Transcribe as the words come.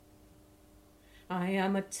I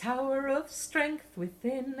am a tower of strength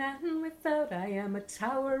within and without. I am a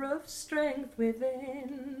tower of strength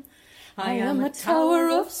within. I am a tower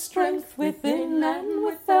of strength within and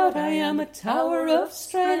without. I am a tower of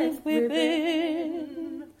strength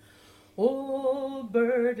within. All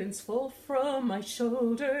burdens fall from my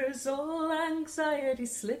shoulders, all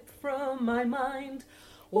anxieties slip from my mind.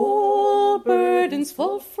 All burdens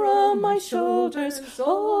fall from my shoulders,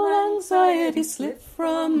 all anxiety slip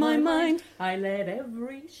from my mind. I let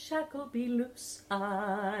every shackle be loose,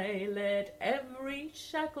 I let every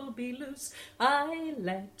shackle be loose, I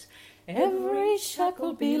let every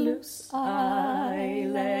shackle be loose, I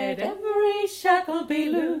let every shackle be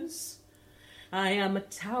loose. I am a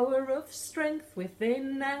tower of strength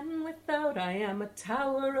within and without. I am a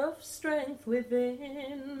tower of strength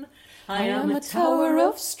within. I am a tower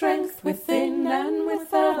of strength within and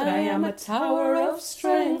without. I am a tower of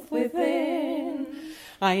strength within.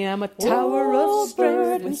 I am a tower of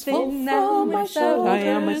strength within and without. I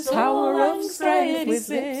am a tower of strength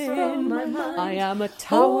within. I am a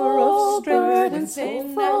tower of strength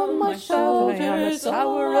within and my shoulders. I am a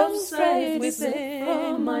tower of strength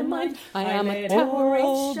within my mind. I am a tower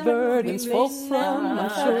of burdens fall from my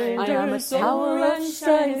shoulders. I am a tower of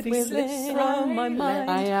strength within my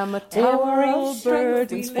mind. I am a tower of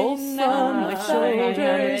burdens fall from my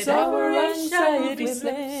shoulders. Our anxiety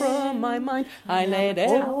slip from my mind. I let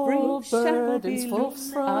every burdens fall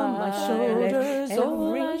from my shoulders.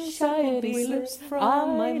 All anxiety slips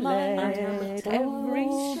from my mind. Every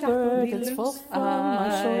burdens fall from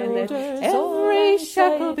my shoulders. Every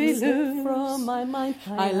shackle be loose from my mind.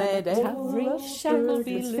 I let every shackle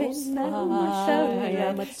be loose from my shoulders. I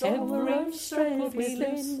am a tower of strength be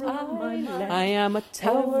loose from my mind. I am a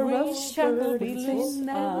tower of shackle be loose from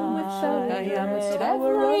my shoulders. I am a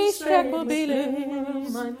tower of shackle be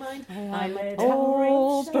loose. I let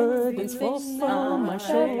all burdens fall from my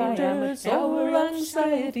shoulders. All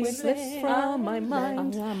anxiety slips from my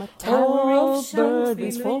mind. I am a tower of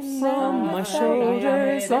burdens fall from my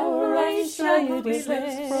shoulders. All anxiety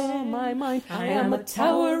slips from my mind. I am a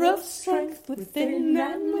tower of strength within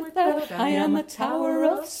and without. I am a tower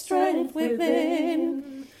of strength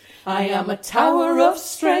within. I am a tower of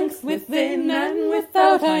strength within and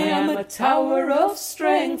without. I am a tower of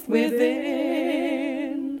strength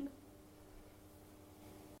within.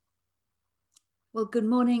 Well, good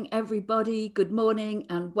morning, everybody. Good morning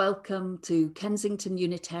and welcome to Kensington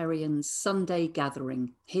Unitarian's Sunday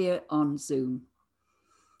gathering here on Zoom.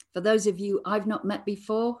 For those of you I've not met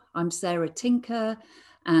before, I'm Sarah Tinker,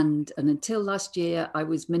 and until last year, I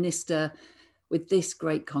was minister with this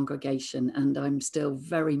great congregation, and I'm still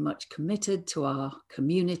very much committed to our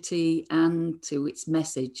community and to its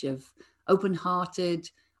message of open-hearted,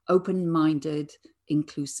 open-minded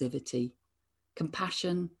inclusivity,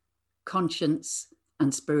 compassion, conscience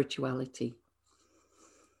and spirituality,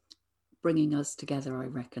 bringing us together, I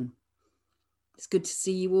reckon. It's good to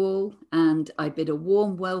see you all, and I bid a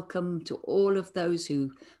warm welcome to all of those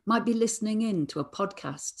who might be listening in to a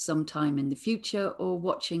podcast sometime in the future or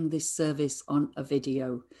watching this service on a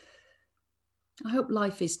video. I hope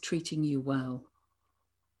life is treating you well.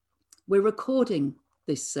 We're recording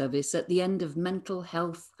this service at the end of Mental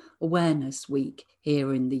Health Awareness Week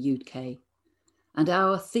here in the UK. And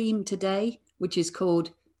our theme today, which is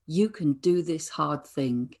called You Can Do This Hard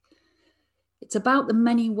Thing, it's about the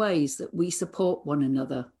many ways that we support one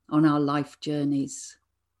another on our life journeys.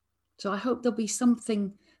 So I hope there'll be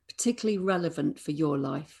something particularly relevant for your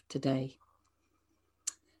life today.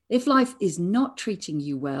 If life is not treating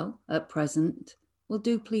you well at present, well,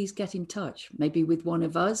 do please get in touch, maybe with one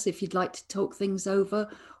of us if you'd like to talk things over,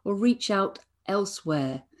 or reach out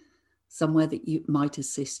elsewhere, somewhere that might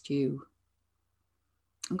assist you.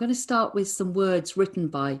 I'm going to start with some words written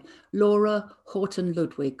by Laura Horton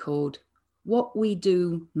Ludwig called What We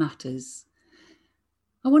Do Matters.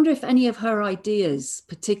 I wonder if any of her ideas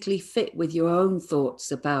particularly fit with your own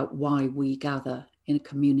thoughts about why we gather in a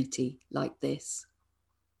community like this.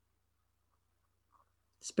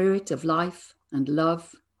 Spirit of life and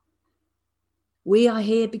love. We are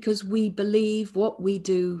here because we believe what we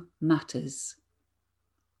do matters.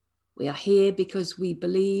 We are here because we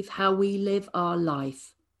believe how we live our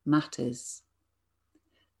life matters.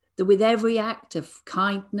 That with every act of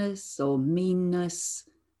kindness or meanness,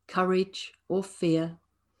 courage or fear,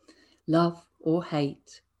 love or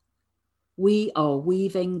hate, we are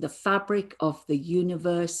weaving the fabric of the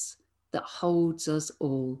universe that holds us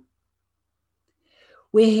all.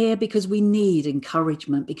 We're here because we need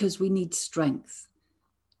encouragement, because we need strength,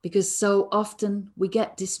 because so often we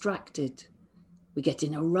get distracted. We get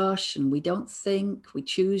in a rush and we don't think, we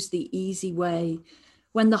choose the easy way.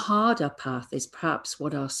 when the harder path is perhaps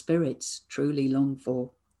what our spirits truly long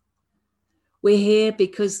for. We're here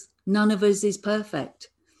because none of us is perfect,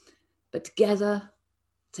 but together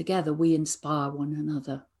we inspire one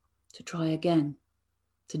another to try again,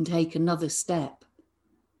 to take another step.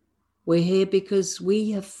 We're here because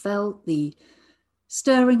we have felt the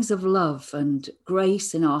stirrings of love and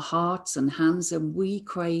grace in our hearts and hands, and we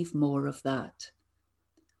crave more of that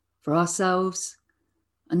for ourselves,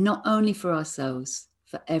 and not only for ourselves,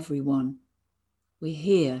 for everyone. We're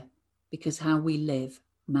here because how we live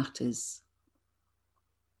matters.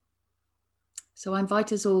 So I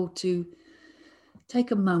invite us all to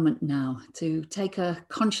take a moment now to take a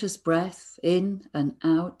conscious breath in and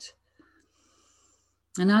out.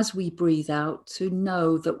 And as we breathe out, to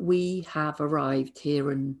know that we have arrived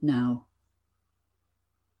here and now.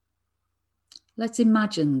 Let's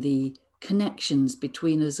imagine the connections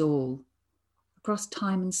between us all across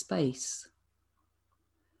time and space.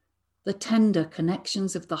 The tender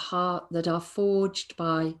connections of the heart that are forged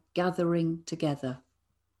by gathering together.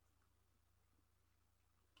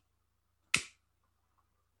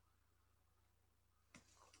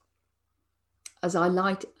 As I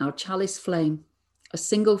light our chalice flame, a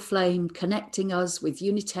single flame connecting us with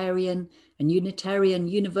Unitarian and Unitarian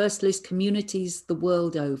Universalist communities the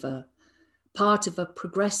world over, part of a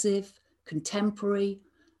progressive, contemporary,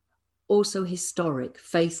 also historic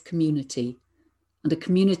faith community, and a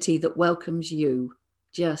community that welcomes you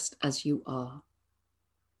just as you are.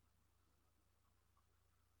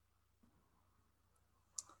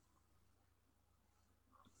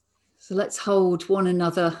 So let's hold one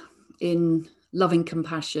another in loving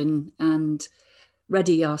compassion and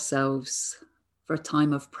ready ourselves for a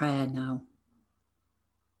time of prayer now.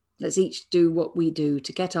 Let's each do what we do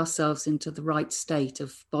to get ourselves into the right state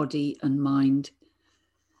of body and mind.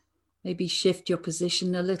 Maybe shift your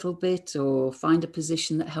position a little bit or find a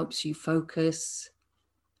position that helps you focus.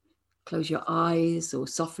 Close your eyes or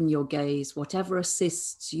soften your gaze, whatever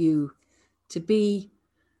assists you to be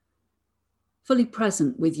fully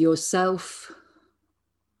present with yourself,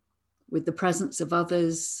 with the presence of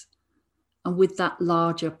others, and with that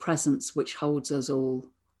larger presence which holds us all.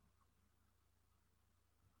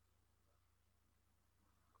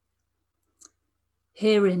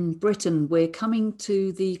 Here in Britain, we're coming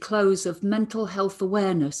to the close of Mental Health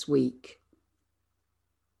Awareness Week.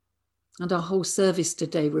 And our whole service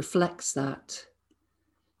today reflects that.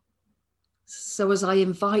 So as I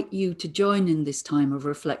invite you to join in this time of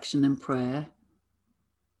reflection and prayer,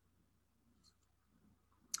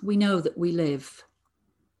 we know that we live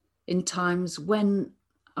in times when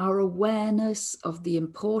our awareness of the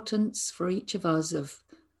importance for each of us of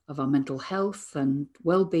our mental health and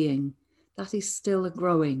well-being, that is still a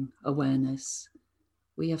growing awareness.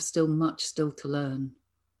 We have still much to learn.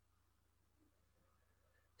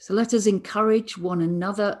 So let us encourage one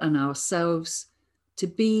another and ourselves to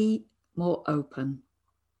be more open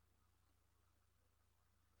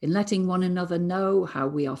in letting one another know how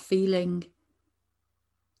we are feeling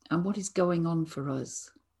and what is going on for us.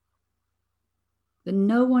 That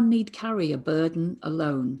no one need carry a burden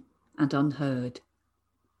alone and unheard.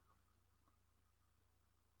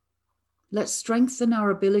 Let's strengthen our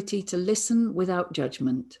ability to listen without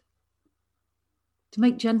judgment, to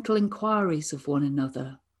make gentle inquiries of one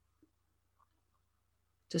another,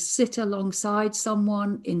 to sit alongside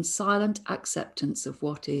someone in silent acceptance of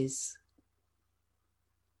what is.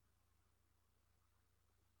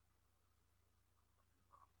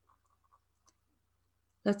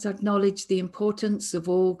 Let's acknowledge the importance of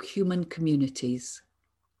all human communities,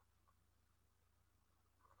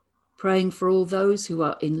 praying for all those who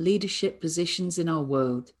are in leadership positions in our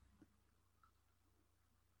world,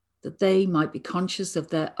 that they might be conscious of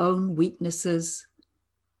their own weaknesses,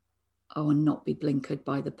 and not be blinkered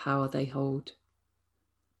by the power they hold.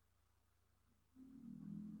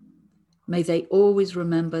 May they always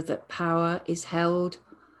remember that power is held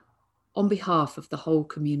on behalf of the whole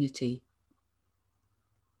community.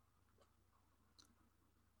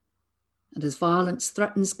 And as violence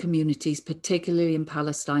threatens communities, particularly in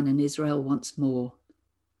Palestine and Israel once more,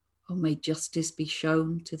 may justice be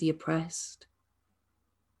shown to the oppressed.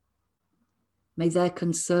 May their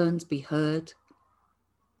concerns be heard.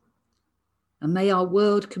 And may our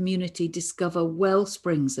world community discover well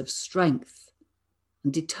springs of strength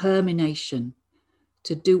and determination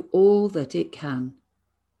to do all that it can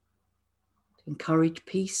to encourage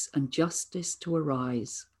peace and justice to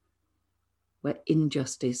arise where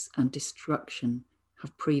injustice and destruction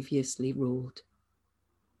have previously ruled.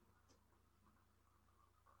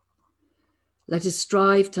 Let us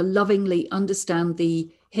strive to lovingly understand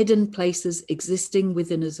the hidden places existing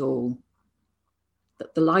within us all,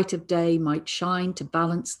 that the light of day might shine to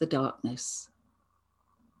balance the darkness.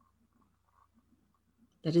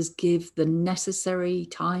 Let us give the necessary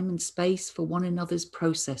time and space for one another's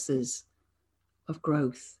processes of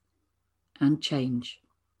growth and change.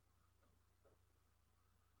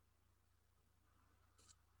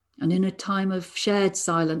 And in a time of shared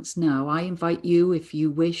silence now, I invite you, if you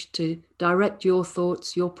wish, to direct your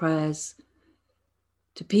thoughts, your prayers,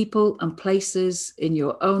 to people and places in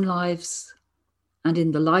your own lives and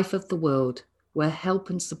in the life of the world where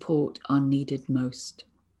help and support are needed most.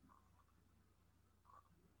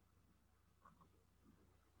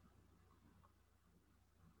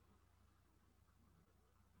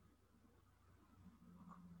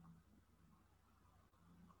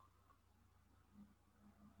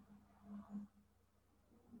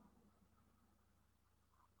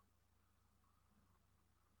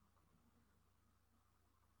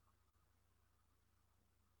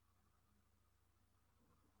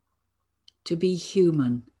 To be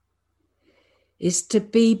human is to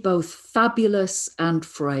be both fabulous and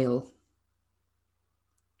frail,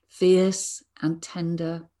 fierce and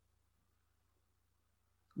tender,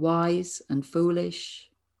 wise and foolish,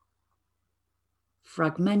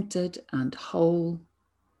 fragmented and whole,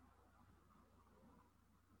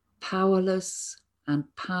 powerless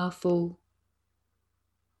and powerful.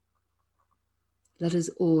 Let us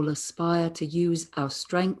all aspire to use our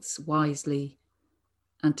strengths wisely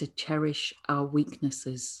and to cherish our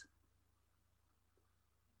weaknesses.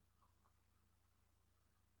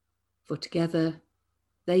 For together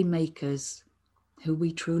they make us who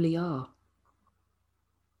we truly are.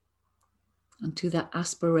 And to that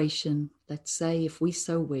aspiration, let's say, if we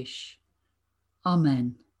so wish,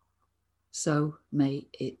 Amen. So may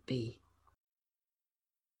it be.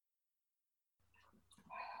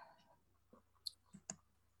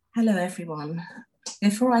 Hello, everyone.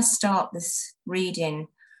 Before I start this reading,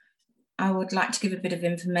 I would like to give a bit of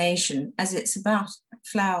information, as it's about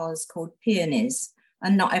flowers called peonies,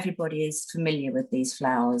 and not everybody is familiar with these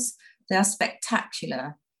flowers. They are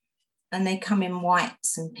spectacular, and they come in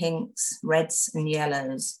whites and pinks, reds and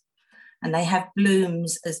yellows, and they have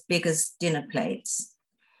blooms as big as dinner plates.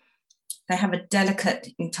 They have a delicate,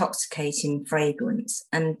 intoxicating fragrance,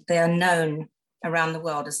 and they are known around the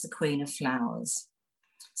world as the Queen of Flowers.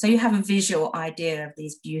 So you have a visual idea of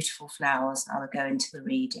these beautiful flowers. I will go into the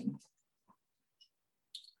reading.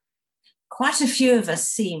 Quite a few of us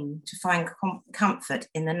seem to find comfort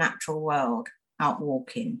in the natural world, out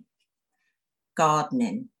walking,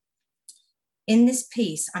 gardening. In this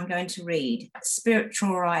piece, I'm going to read,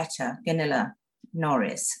 spiritual writer Gunilla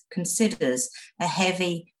Norris considers a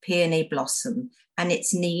heavy peony blossom and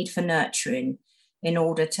its need for nurturing in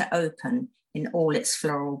order to open in all its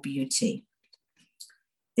floral beauty.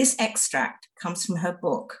 This extract comes from her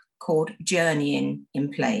book called Journeying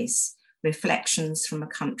in Place, Reflections from a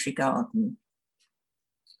Country Garden.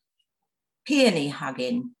 Peony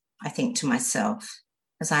hugging, I think to myself,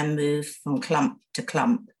 as I move from clump to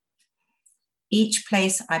clump. Each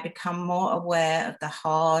place I become more aware of the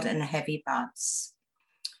hard and heavy buds.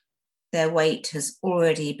 Their weight has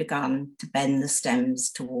already begun to bend the stems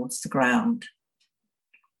towards the ground.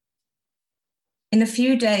 In a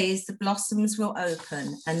few days, the blossoms will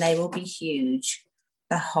open and they will be huge.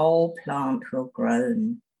 The whole plant will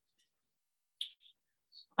groan.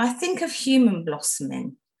 I think of human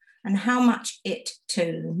blossoming and how much it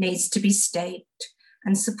too needs to be staked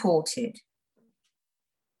and supported.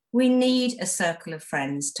 We need a circle of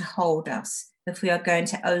friends to hold us if we are going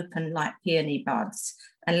to open like peony buds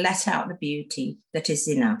and let out the beauty that is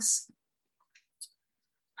in us.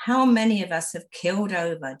 How many of us have killed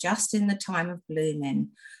over just in the time of blooming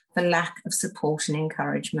for lack of support and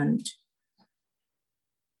encouragement?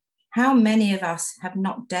 How many of us have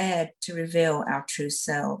not dared to reveal our true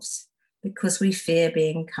selves because we fear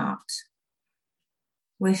being cut?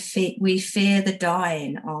 We fear the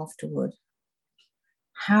dying afterward.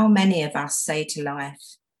 How many of us say to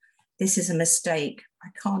life, this is a mistake, I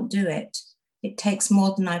can't do it. It takes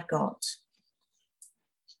more than I've got.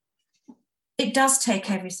 It does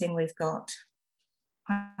take everything we've got.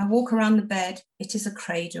 I walk around the bed, it is a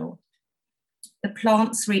cradle. The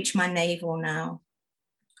plants reach my navel now.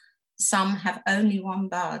 Some have only one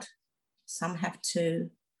bud, some have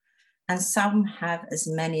two, and some have as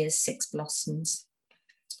many as 6 blossoms.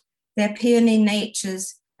 Their peony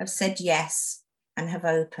natures have said yes and have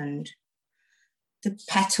opened. The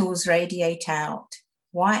petals radiate out,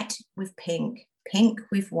 white with pink, pink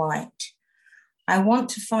with white. I want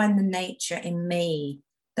to find the nature in me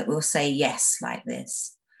that will say yes like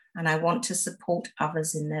this. And I want to support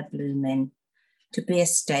others in their blooming, to be a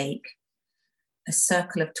stake, a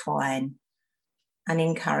circle of twine, an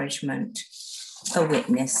encouragement, a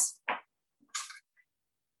witness.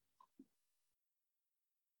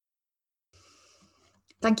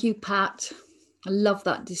 Thank you, Pat. I love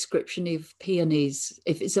that description of peonies.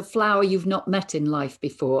 If it's a flower you've not met in life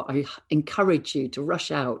before, I encourage you to rush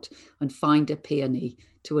out and find a peony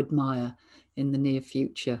to admire in the near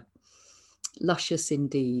future. Luscious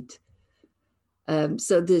indeed.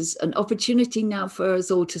 So there's an opportunity now for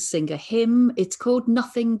us all to sing a hymn. It's called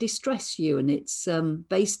Nothing Distress You, and it's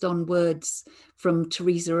based on words from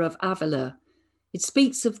Teresa of Avila. It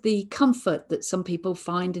speaks of the comfort that some people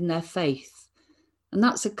find in their faith. And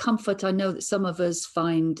that's a comfort I know that some of us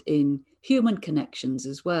find in human connections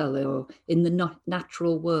as well, or in the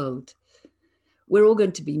natural world. We're all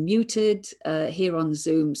going to be muted here on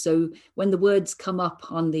Zoom. So when the words come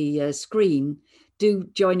up on the screen, do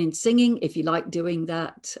join in singing if you like doing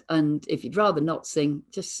that. And if you'd rather not sing,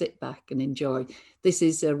 just sit back and enjoy. This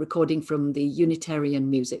is a recording from the Unitarian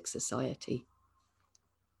Music Society.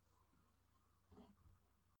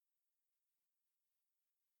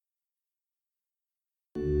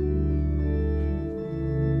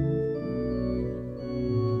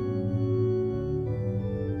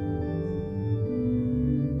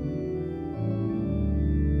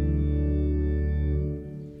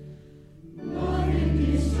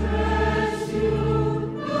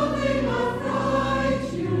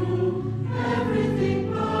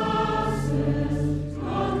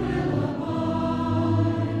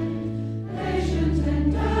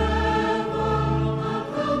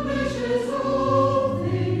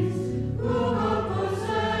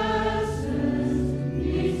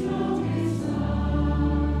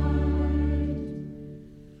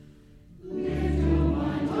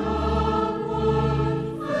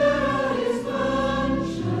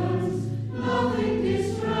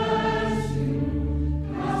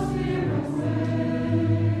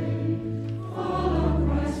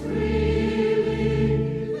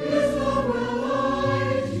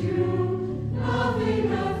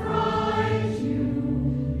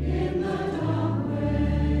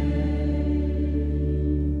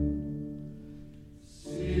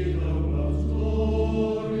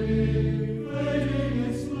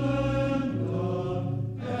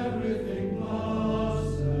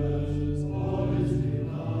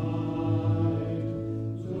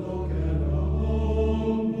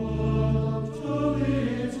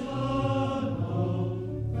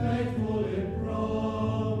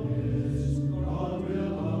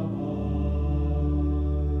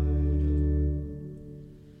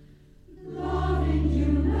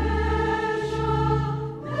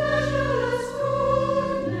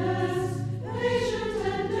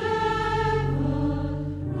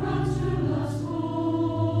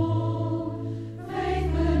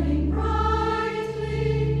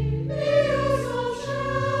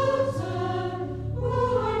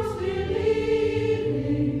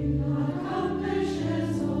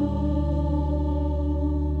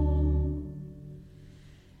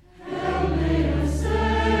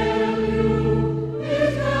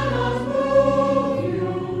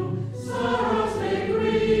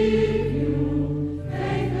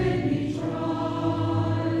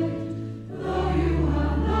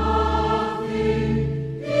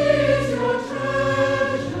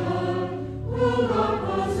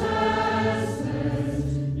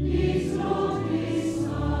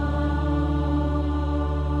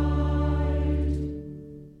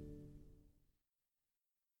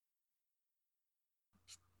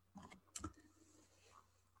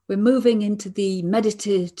 We're moving into the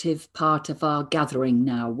meditative part of our gathering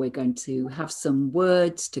now. We're going to have some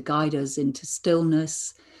words to guide us into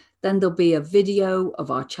stillness. Then there'll be a video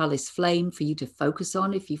of our chalice flame for you to focus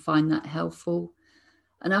on if you find that helpful.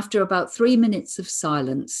 And after about 3 minutes of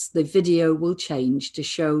silence, the video will change to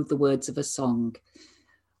show the words of a song.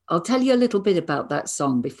 I'll tell you a little bit about that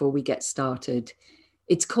song before we get started.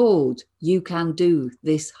 It's called You Can Do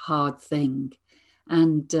This Hard Thing.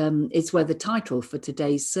 And it's where the title for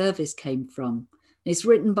today's service came from. It's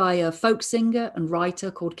written by a folk singer and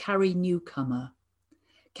writer called Carrie Newcomer.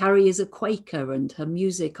 Carrie is a Quaker, and her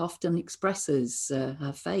music often expresses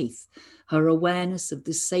her faith, her awareness of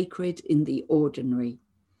the sacred in the ordinary.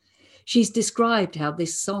 She's described how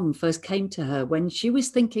this song first came to her when she was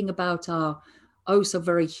thinking about our oh so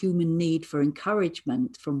very human need for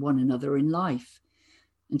encouragement from one another in life.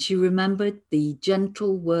 And she remembered the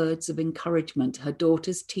gentle words of encouragement her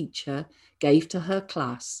daughter's teacher gave to her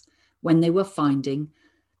class when they were finding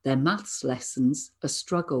their maths lessons a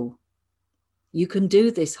struggle. You can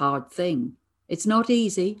do this hard thing. It's not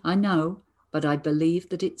easy, I know, but I believe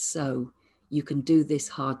that it's so. You can do this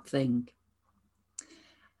hard thing.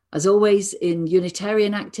 As always, in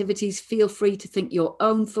Unitarian activities, feel free to think your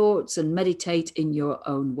own thoughts and meditate in your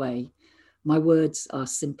own way. My words are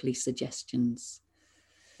simply suggestions.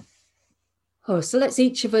 So let's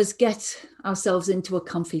each of us get ourselves into a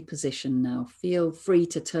comfy position now. Feel free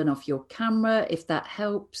to turn off your camera if that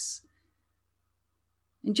helps.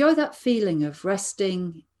 Enjoy that feeling of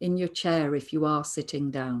resting in your chair if you are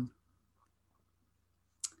sitting down.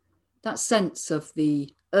 That sense of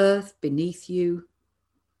the earth beneath you.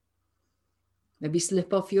 Maybe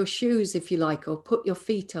slip off your shoes if you like, or put your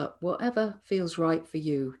feet up, whatever feels right for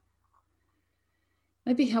you.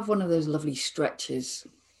 Maybe have one of those lovely stretches.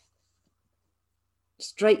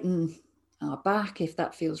 Straighten our back if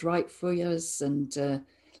that feels right for us, and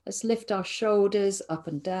let's lift our shoulders up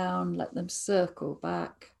and down, let them circle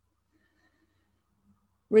back.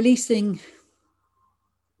 Releasing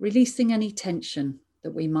any tension that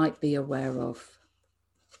we might be aware of.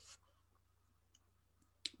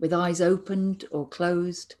 With eyes opened or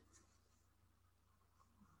closed,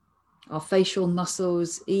 our facial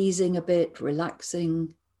muscles easing a bit,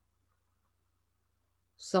 relaxing,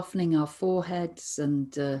 softening our foreheads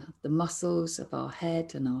and the muscles of our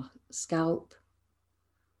head and our scalp.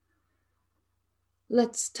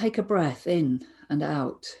 Let's take a breath in and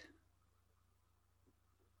out.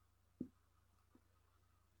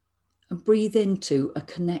 And breathe into a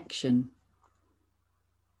connection.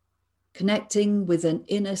 Connecting with an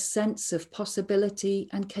inner sense of possibility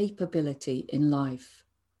and capability in life.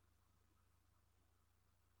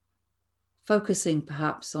 Focusing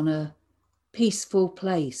perhaps on a peaceful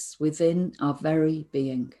place within our very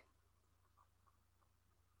being.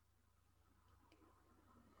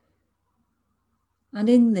 And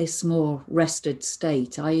in this more rested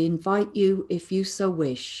state, I invite you, if you so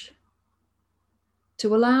wish,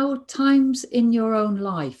 to allow times in your own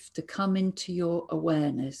life to come into your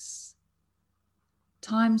awareness.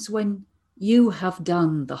 Times when you have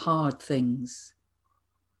done the hard things,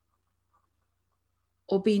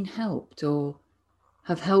 or been helped, or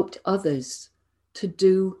have helped others to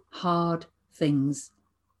do hard things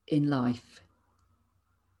in life.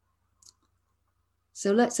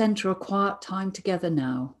 So let's enter a quiet time together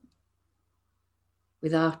now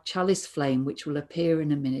with our chalice flame, which will appear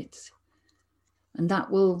in a minute. And that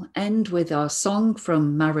will end with our song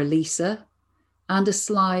from Marilisa and a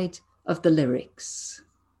slide of the lyrics.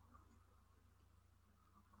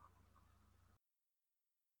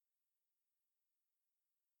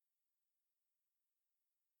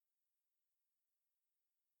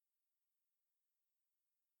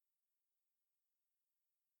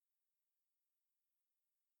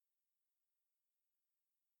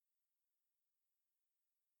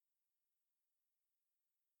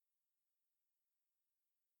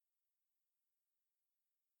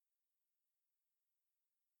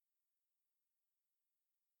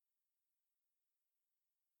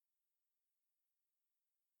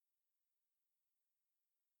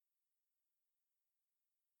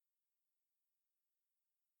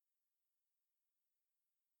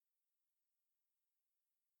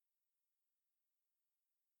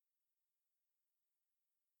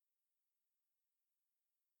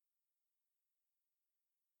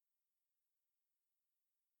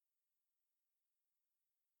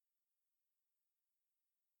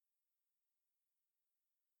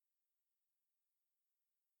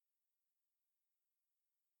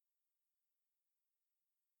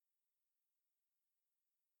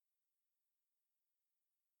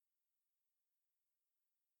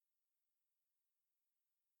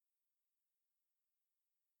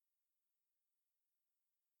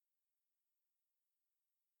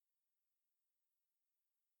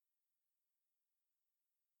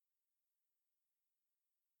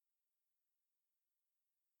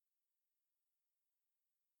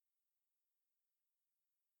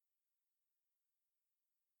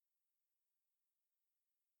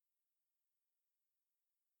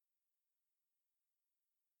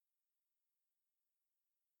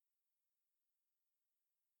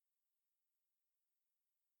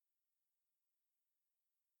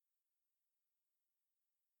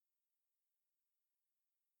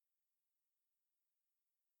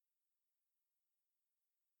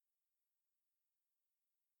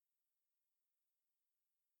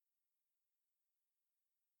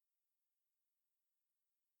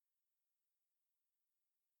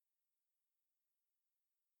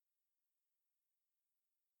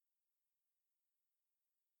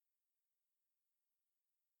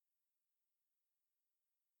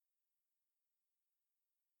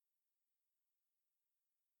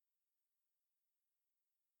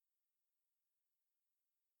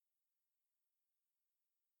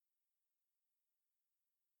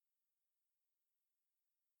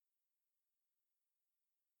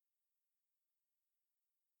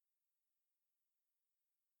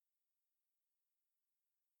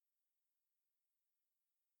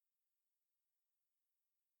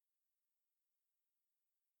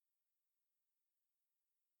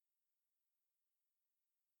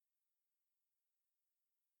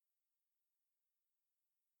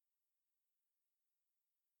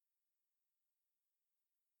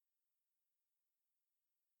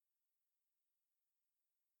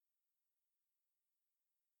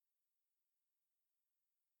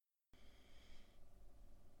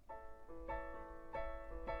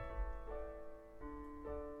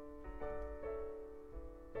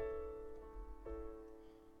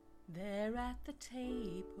 there at the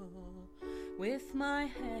table with my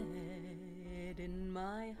head in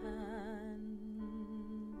my hands.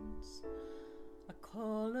 A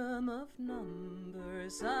column of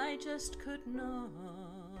numbers I just could not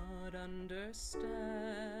understand.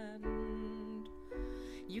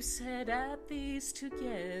 You said, add these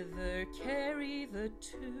together, carry the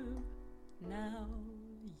two. Now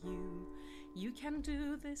you can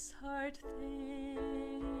do this hard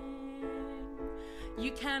thing.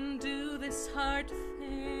 You can do this hard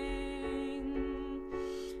thing.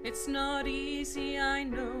 It's not easy, I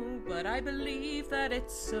know, but I believe that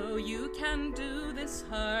it's so. You can do this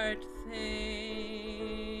hard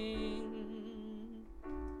thing.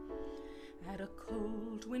 At a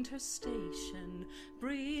cold winter station,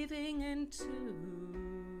 breathing into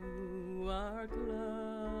our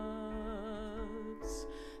gloves.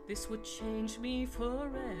 This would change me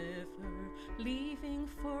forever, leaving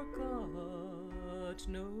for God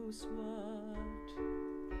knows what.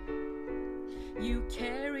 You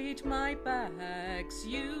carried my bags,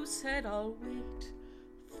 you said I'll wait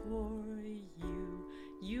for you.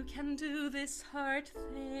 You can do this hard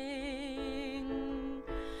thing.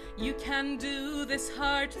 You can do this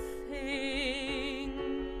hard thing.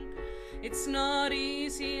 It's not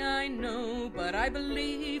easy, I know, but I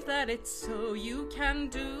believe that it's so. You can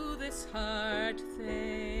do this hard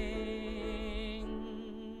thing.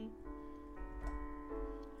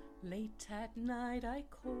 Late at night I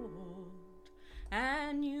called,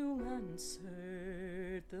 and you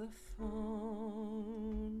answered the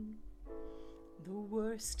phone. The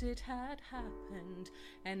worst, it had happened,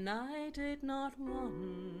 and I did not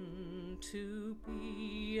want to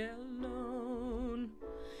be alone.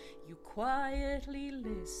 You quietly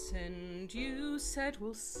listened, you said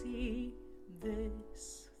we'll see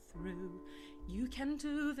this through. You can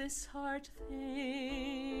do this hard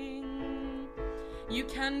thing. You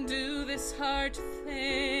can do this hard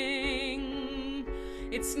thing.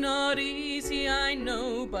 It's not easy, I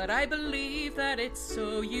know, but I believe that it's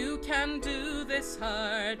so. You can do this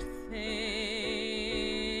hard thing.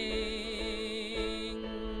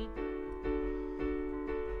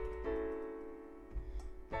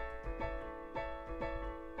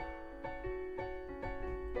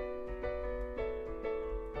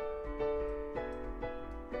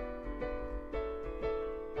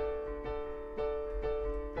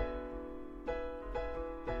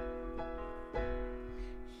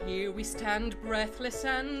 Here we stand breathless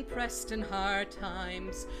and pressed in hard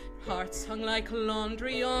times, hearts hung like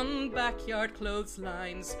laundry on backyard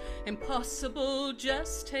clotheslines. Impossible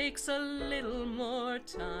just takes a little more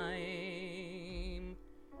time.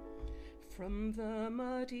 From the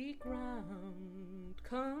muddy ground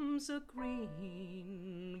comes a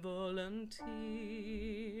green volunteer.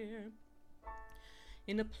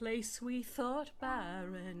 In a place we thought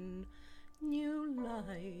barren, new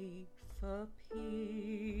life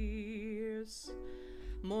appears.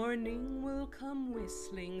 Morning will come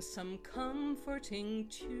whistling some comforting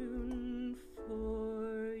tune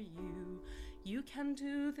for you. You can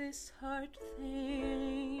do this hard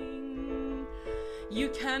thing. You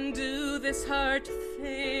can do this hard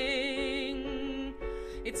thing.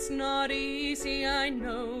 It's not easy, I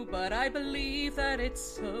know, but I believe that it's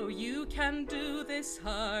so. You can do this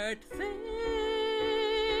hard thing.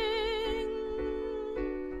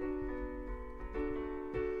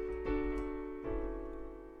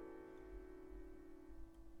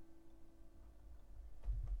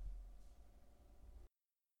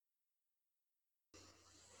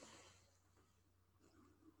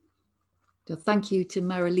 So thank you to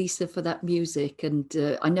Marilisa for that music. And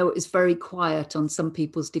I know it was very quiet on some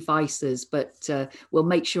people's devices, but we'll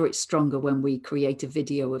make sure it's stronger when we create a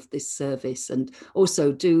video of this service. And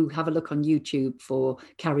also do have a look on YouTube for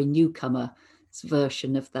Carrie Newcomer's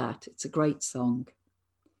version of that. It's a great song.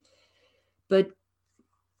 But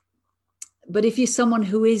if you're someone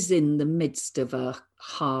who is in the midst of a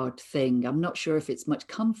hard thing, I'm not sure if it's much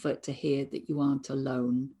comfort to hear that you aren't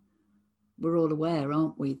alone. We're all aware,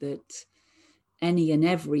 aren't we, that any and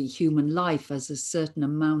every human life has a certain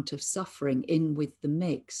amount of suffering in with the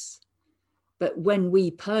mix. But when we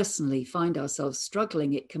personally find ourselves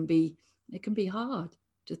struggling, it can be hard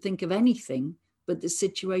to think of anything but the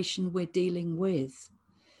situation we're dealing with.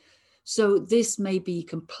 So this may be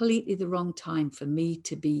completely the wrong time for me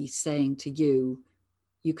to be saying to you,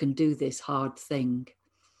 you can do this hard thing.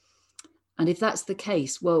 And if that's the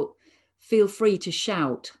case, well, feel free to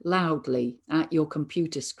shout loudly at your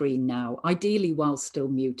computer screen now, ideally while still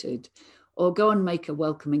muted, or go and make a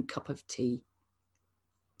welcoming cup of tea.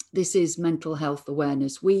 This is Mental Health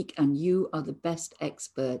Awareness Week, and you are the best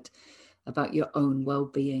expert about your own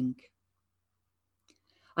well-being.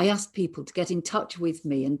 I asked people to get in touch with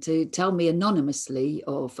me and to tell me anonymously,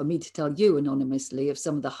 or for me to tell you anonymously, of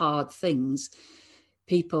some of the hard things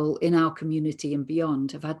people in our community and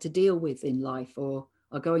beyond have had to deal with in life or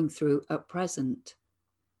are going through at present.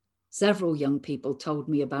 Several young people told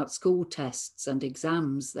me about school tests and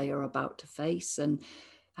exams they are about to face, and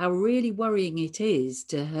how really worrying it is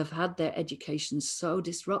to have had their education so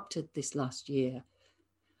disrupted this last year.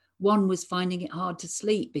 One was finding it hard to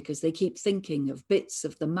sleep because they keep thinking of bits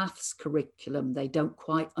of the maths curriculum they don't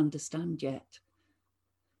quite understand yet.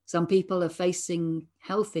 Some people are facing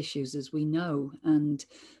health issues, as we know, and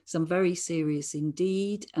some very serious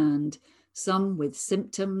indeed, and some with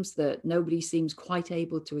symptoms that nobody seems quite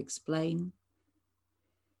able to explain.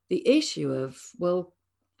 The issue of, well,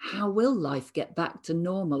 how will life get back to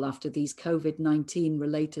normal after these COVID-19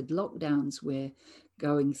 related lockdowns we're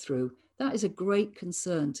going through? That is a great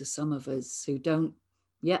concern to some of us who don't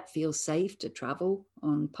yet feel safe to travel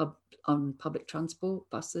on public transport,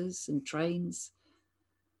 buses and trains.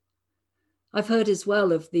 I've heard as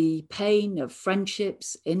well of the pain of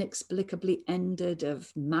friendships inexplicably ended,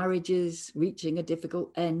 of marriages reaching a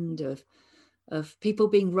difficult end, of people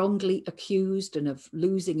being wrongly accused and of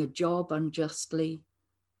losing a job unjustly,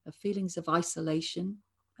 of feelings of isolation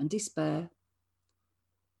and despair.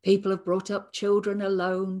 People have brought up children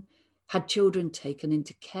alone, had children taken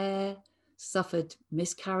into care, suffered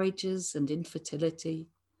miscarriages and infertility.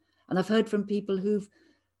 And I've heard from people who've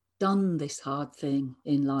done this hard thing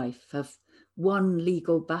in life, have won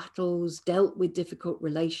legal battles, dealt with difficult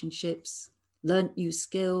relationships, learnt new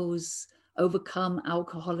skills, overcome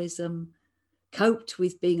alcoholism, coped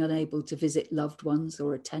with being unable to visit loved ones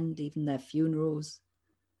or attend even their funerals,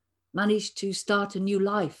 managed to start a new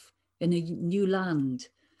life in a new land,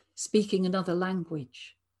 speaking another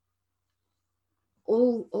language.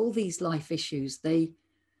 All these life issues, they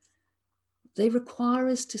require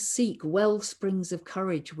us to seek well springs of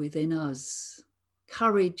courage within us.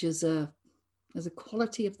 Courage as a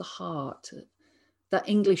quality of the heart. That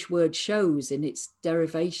English word shows in its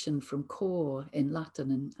derivation from cor in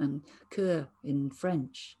Latin and cœur in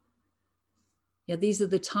French. Yeah, these are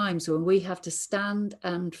the times when we have to stand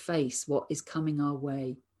and face what is coming our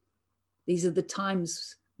way. These are the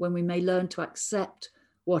times when we may learn to accept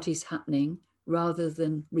what is happening rather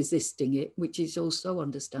than resisting it, which is also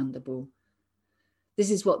understandable.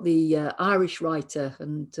 This is what the Irish writer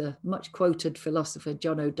and much quoted philosopher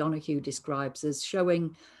John O'Donoghue describes as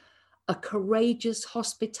showing a courageous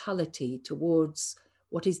hospitality towards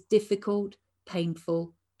what is difficult,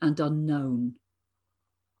 painful, and unknown.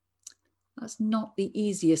 That's not the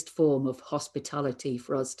easiest form of hospitality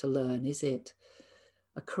for us to learn, is it?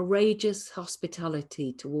 A courageous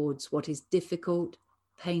hospitality towards what is difficult,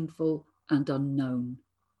 painful, and unknown.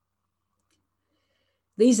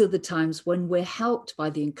 These are the times when we're helped by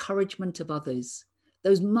the encouragement of others,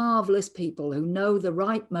 those marvelous people who know the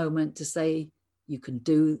right moment to say, you can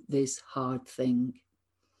do this hard thing.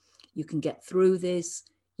 You can get through this.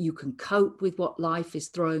 You can cope with what life is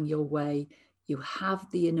throwing your way. You have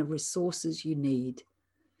the inner resources you need.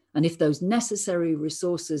 And if those necessary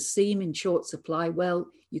resources seem in short supply, well,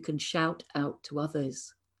 you can shout out to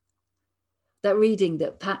others. That reading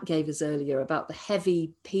that Pat gave us earlier about the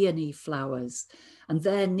heavy peony flowers and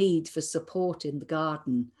their need for support in the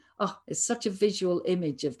garden. Oh, it's such a visual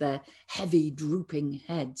image of their heavy drooping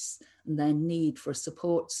heads and their need for a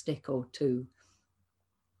support stick or two.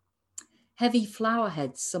 Heavy flower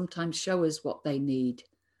heads sometimes show us what they need.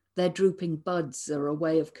 Their drooping buds are a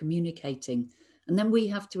way of communicating, and then we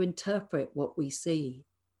have to interpret what we see.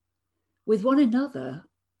 With one another,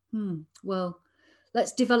 well,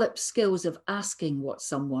 let's develop skills of asking what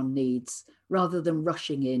someone needs rather than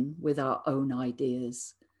rushing in with our own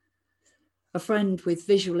ideas. A friend with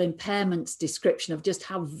visual impairment's description of just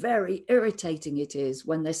how very irritating it is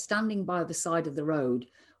when they're standing by the side of the road,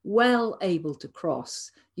 well able to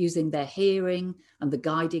cross using their hearing and the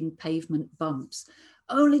guiding pavement bumps,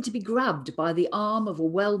 only to be grabbed by the arm of a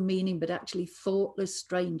well-meaning but actually thoughtless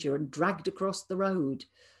stranger and dragged across the road.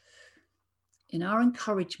 In our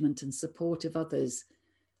encouragement and support of others,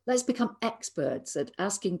 let's become experts at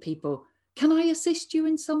asking people, can I assist you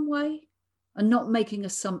in some way? And not making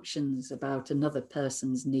assumptions about another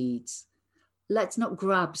person's needs. Let's not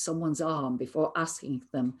grab someone's arm before asking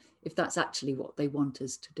them if that's actually what they want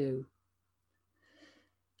us to do.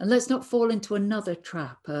 And let's not fall into another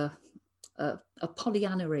trap, a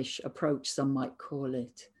Pollyanna-ish approach, some might call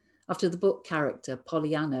it, after the book character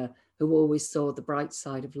Pollyanna, who always saw the bright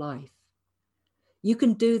side of life. You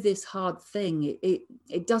can do this hard thing.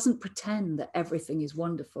 It doesn't pretend that everything is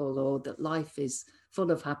wonderful or that life is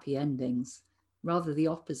full of happy endings, rather the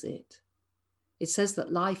opposite. It says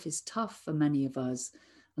that life is tough for many of us,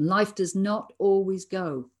 and life does not always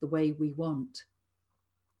go the way we want.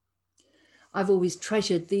 I've always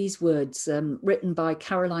treasured these words written by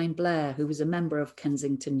Caroline Blair, who was a member of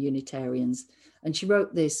Kensington Unitarians. And she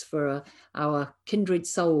wrote this for our Kindred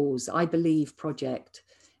Souls, I Believe project,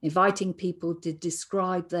 inviting people to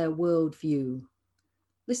describe their worldview.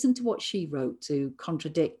 Listen to what she wrote to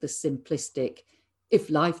contradict the simplistic, if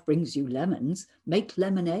life brings you lemons, make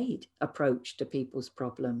lemonade approach to people's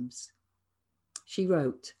problems. She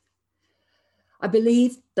wrote, I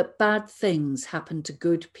believe that bad things happen to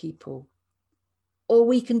good people. All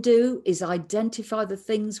we can do is identify the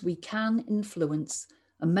things we can influence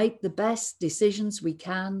and make the best decisions we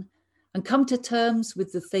can and come to terms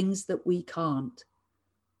with the things that we can't.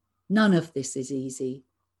 None of this is easy,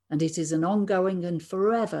 and it is an ongoing and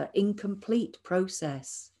forever incomplete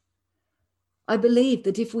process. I believe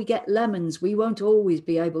that if we get lemons, we won't always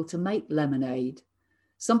be able to make lemonade.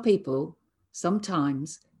 Some people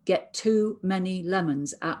sometimes get too many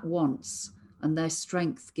lemons at once and their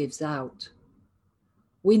strength gives out.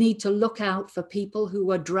 We need to look out for people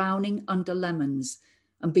who are drowning under lemons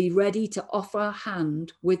and be ready to offer a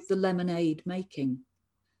hand with the lemonade making.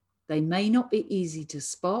 They may not be easy to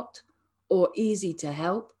spot or easy to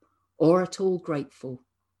help or at all grateful.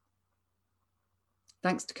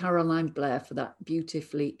 Thanks to Caroline Blair for that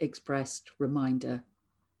beautifully expressed reminder.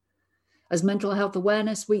 As Mental Health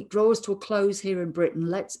Awareness Week draws to a close here in Britain,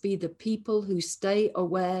 let's be the people who stay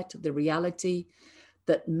aware to the reality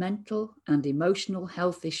that mental and emotional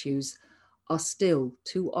health issues are still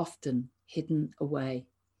too often hidden away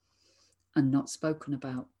and not spoken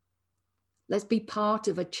about. Let's be part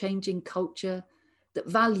of a changing culture that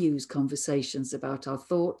values conversations about our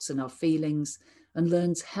thoughts and our feelings and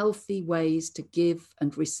learns healthy ways to give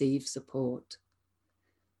and receive support.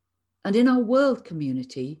 And in our world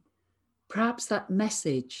community, perhaps that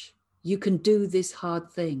message, you can do this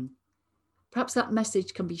hard thing, perhaps that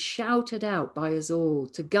message can be shouted out by us all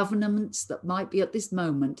to governments that might be at this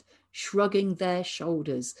moment shrugging their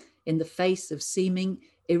shoulders in the face of seeming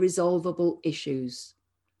irresolvable issues.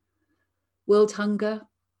 World hunger,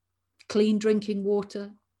 clean drinking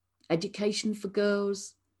water, education for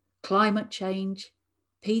girls, climate change,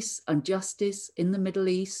 peace and justice in the Middle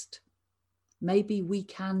East. Maybe we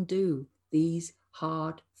can do these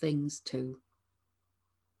hard things too.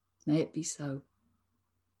 May it be so.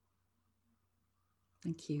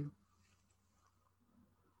 Thank you.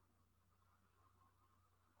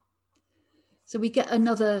 So we get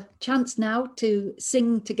another chance now to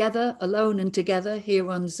sing together, alone and together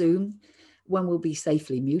here on Zoom, when we'll be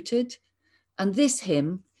safely muted. And this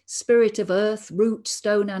hymn, Spirit of Earth, Root,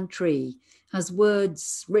 Stone and Tree, has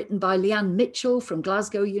words written by Leanne Mitchell from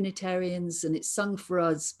Glasgow Unitarians, and it's sung for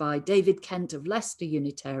us by David Kent of Leicester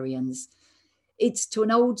Unitarians. It's to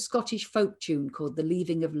an old Scottish folk tune called The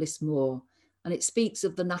Leaving of Lismore, and it speaks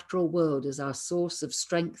of the natural world as our source of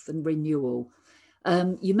strength and renewal.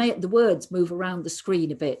 The words move around the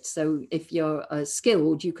screen a bit, so if you're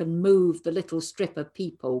skilled, you can move the little strip of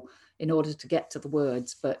people in order to get to the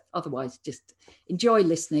words, but otherwise just enjoy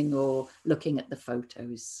listening or looking at the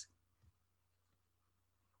photos.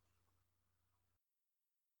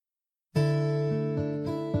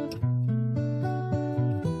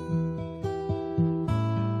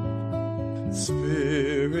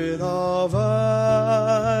 Spirit of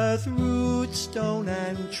earth, root, stone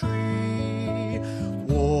and tree,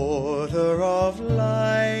 water of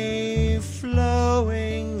life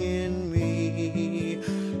flowing in me,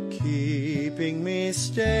 keeping me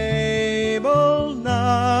stable,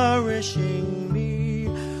 nourishing me.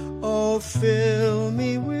 Oh, fill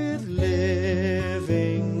me with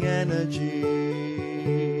living energy.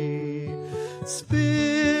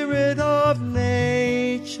 Spirit of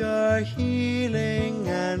nature, healing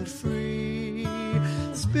and free.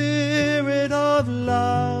 Spirit of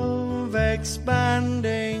love,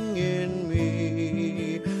 expanding in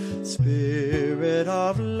me. Spirit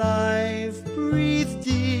of life, breathe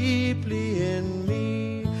deeply in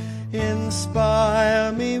me.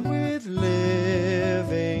 Inspire me with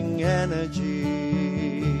living energy.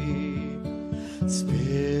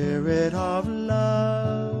 Spirit of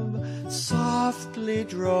love, softly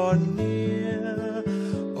draw near.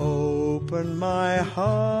 Open my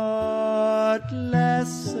heart,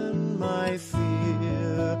 lessen my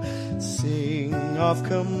fear. Sing of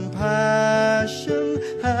compassion,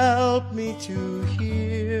 help me to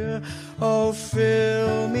hear. Oh,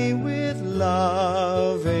 fill me with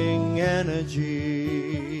loving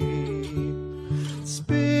energy.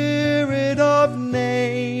 Spirit of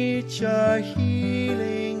nature,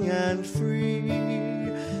 healing and free.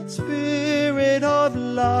 Spirit of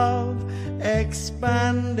love,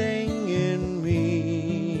 expanding in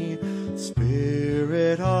me.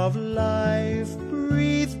 Spirit of life,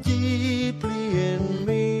 breathe deeply in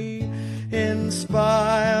me.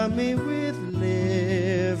 Inspire me with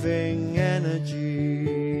living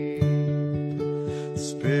energy.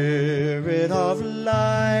 Spirit of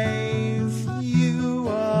life, you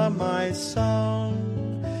are my song.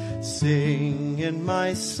 Sing in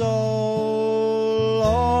my soul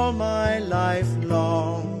all my life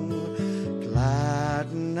long.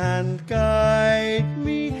 Gladden and guide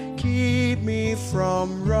me, keep me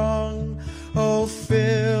from wrong. Oh,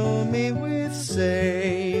 fill me with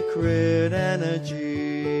sacred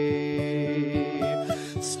energy.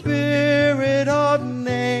 Spirit of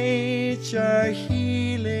nature,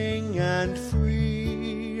 healing and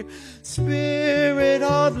free. Spirit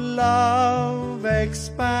of love,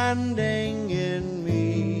 expanding in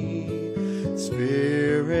me.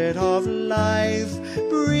 Spirit of life,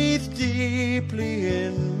 breathe deeply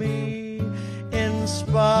in me.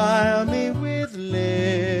 Inspire me with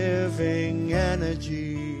living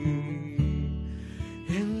energy.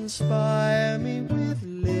 Inspire me with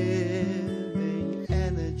living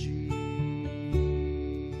energy.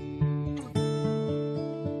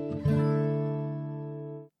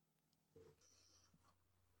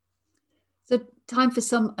 So time for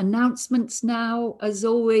some announcements now. As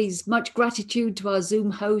always, much gratitude to our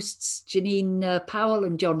Zoom hosts, Janine Powell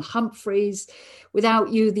and John Humphreys.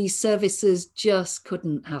 Without you, these services just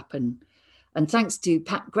couldn't happen. And thanks to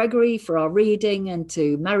Pat Gregory for our reading and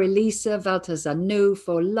to Marie-Lisa Valtazanu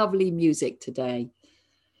for lovely music today.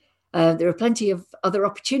 There are plenty of other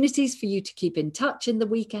opportunities for you to keep in touch in the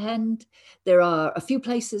week ahead. There are a few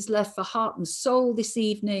places left for Heart and Soul this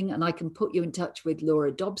evening, and I can put you in touch with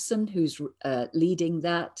Laura Dobson, who's leading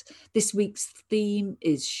that. This week's theme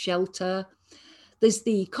is shelter. There's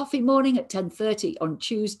the coffee morning at 10:30 on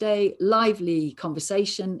Tuesday, lively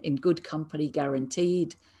conversation in good company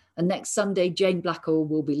guaranteed. And next Sunday, Jane Blackall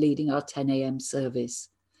will be leading our 10 a.m. service.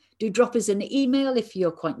 Do drop us an email if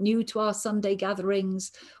you're quite new to our Sunday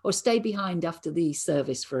gatherings, or stay behind after the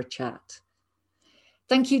service for a chat.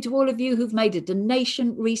 Thank you to all of you who've made a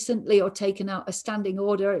donation recently or taken out a standing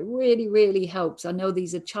order. It really, really helps. I know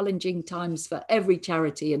these are challenging times for every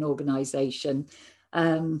charity and organisation.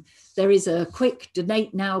 There is a quick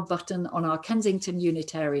donate now button on our Kensington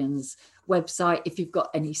Unitarians website if you've got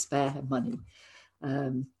any spare money.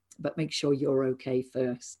 But make sure you're okay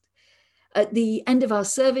first. At the end of our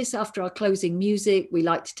service, after our closing music, we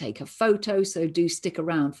like to take a photo, so do stick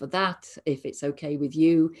around for that if it's okay with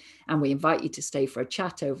you. And we invite you to stay for a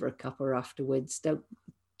chat over a cuppa afterwards.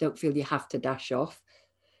 Don't feel you have to dash off.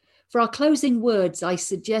 For our closing words, I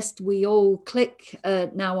suggest we all click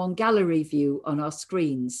now on gallery view on our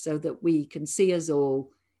screens so that we can see us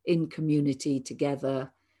all in community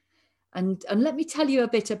together. And let me tell you a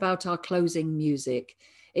bit about our closing music.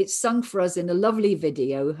 It's sung for us in a lovely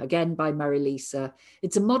video, again by Marie-Lisa.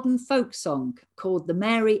 It's a modern folk song called The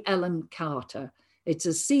Mary Ellen Carter. It's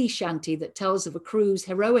a sea shanty that tells of a crew's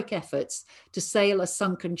heroic efforts to sail a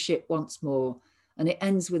sunken ship once more. And it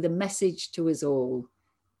ends with a message to us all.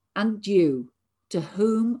 And you, to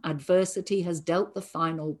whom adversity has dealt the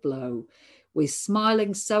final blow, with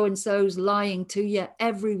smiling so-and-sos lying to you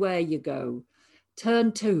everywhere you go,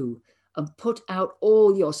 turn to and put out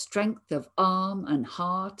all your strength of arm and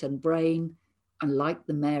heart and brain, and like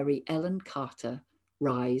the Mary Ellen Carter,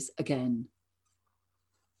 rise again.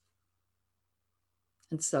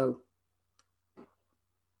 And so,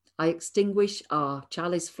 I extinguish our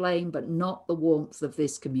chalice flame, but not the warmth of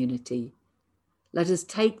this community. Let us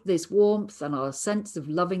take this warmth and our sense of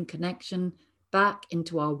loving connection back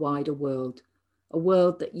into our wider world, a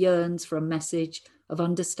world that yearns for a message of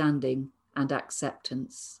understanding and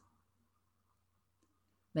acceptance.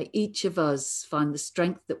 May each of us find the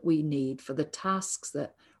strength that we need for the tasks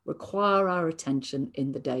that require our attention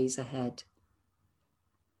in the days ahead.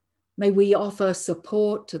 May we offer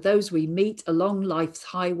support to those we meet along life's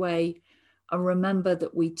highway and remember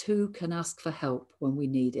that we too can ask for help when we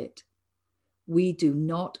need it. We do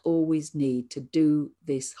not always need to do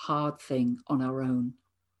this hard thing on our own.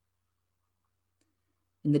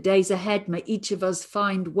 In the days ahead, may each of us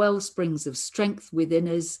find well springs of strength within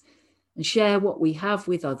us and share what we have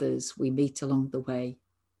with others we meet along the way.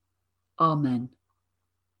 Amen.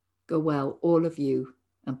 Go well, all of you,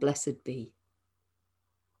 and blessed be.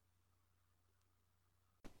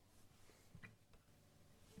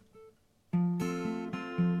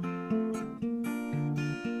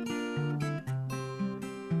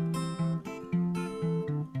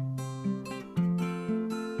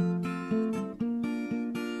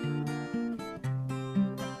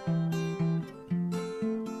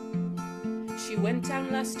 She went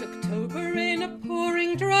down last October in a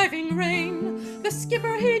pouring, driving rain. The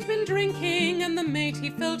skipper he'd been drinking, and the mate he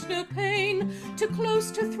felt no pain. Too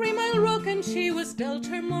close to 3 Mile Rock, and she was dealt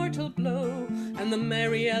her mortal blow, and the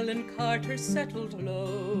Mary Ellen Carter settled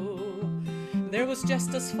low. There was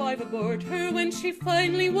just us 5 aboard her when she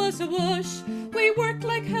finally was awash. We worked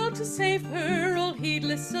like hell to save her, all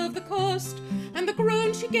heedless of the cost, and the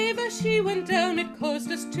groan she gave as she went down, it caused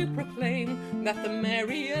us to proclaim that the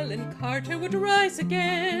Mary Ellen Carter would rise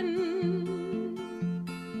again.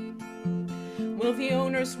 Well, the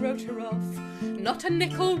owners wrote her off, not a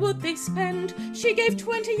nickel would they spend. She gave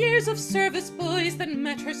 20 years of service, boys, then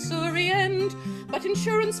met her sorry end. But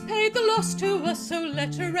insurance paid the loss to us, so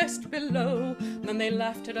let her rest below. Then they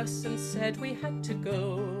laughed at us and said we had to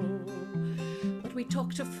go. But we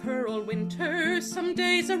talked of her all winter, some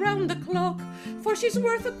days around the clock, for she's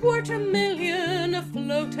worth $250,000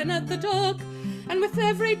 afloat and at the dock. And with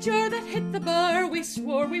every jar that hit the bar, we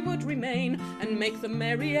swore we would remain and make the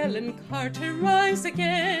Mary Ellen Carter rise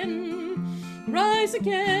again. Rise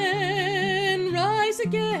again, rise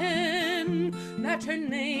again, that her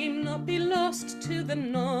name not be lost to the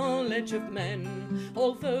knowledge of men.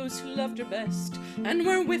 All those who loved her best and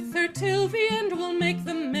were with her till the end will make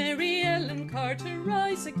the Mary Ellen Carter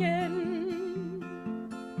rise again.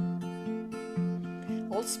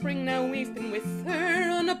 All spring now we've been with her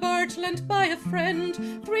on a barge lent by a friend.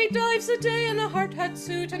 3 dives a day in a hard hat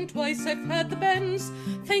suit, and twice I've had the bends.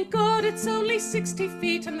 Thank God it's only 60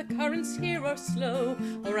 feet and the currents here are slow,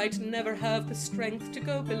 or I'd never have the strength to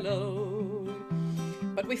go below.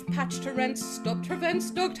 But we've patched her rents, stopped her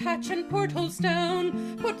vents, dogged hatch and portholes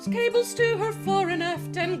down, put cables to her fore and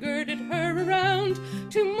aft and girded her around.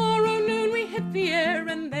 Tomorrow noon we hit the air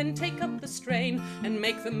and then take up the strain and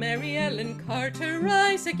make the Mary Ellen Carter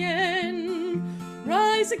rise again.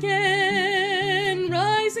 Rise again,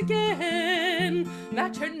 rise again,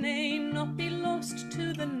 that her name not be lost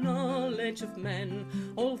to the knowledge of men.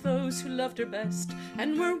 All those who loved her best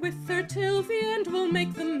and were with her till the end will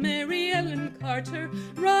make the Mary Ellen Carter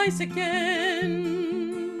rise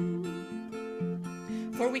again.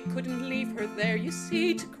 For we couldn't leave her there, you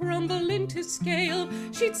see, to crumble into scale.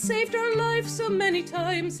 She'd saved our lives so many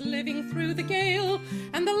times, living through the gale.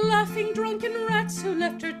 And the laughing drunken rats who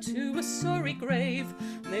left her to a sorry grave,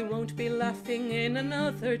 they won't be laughing in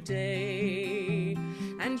another day.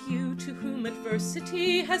 And you, to whom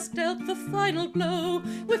adversity has dealt the final blow,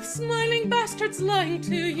 with smiling bastards lying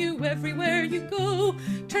to you everywhere you go,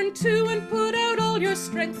 turn to and put out all your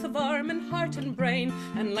strength of arm and heart and brain,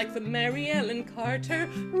 and like the Mary Ellen Carter,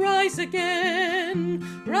 rise again,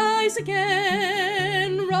 rise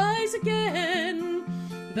again, rise again.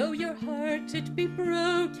 Though your heart it be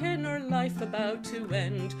broken or life about to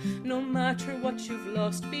end, no matter what you've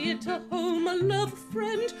lost, be it a home, a love, a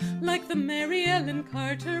friend, like the Mary Ellen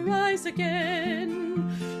Carter, rise again.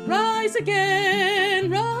 Rise again,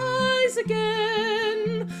 rise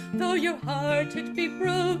again. Though your heart it be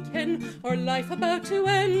broken or life about to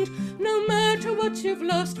end, no matter what you've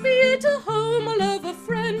lost, be it a home, a love, a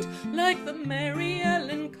friend, like the Mary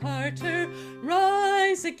Ellen Carter,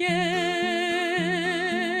 rise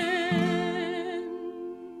again.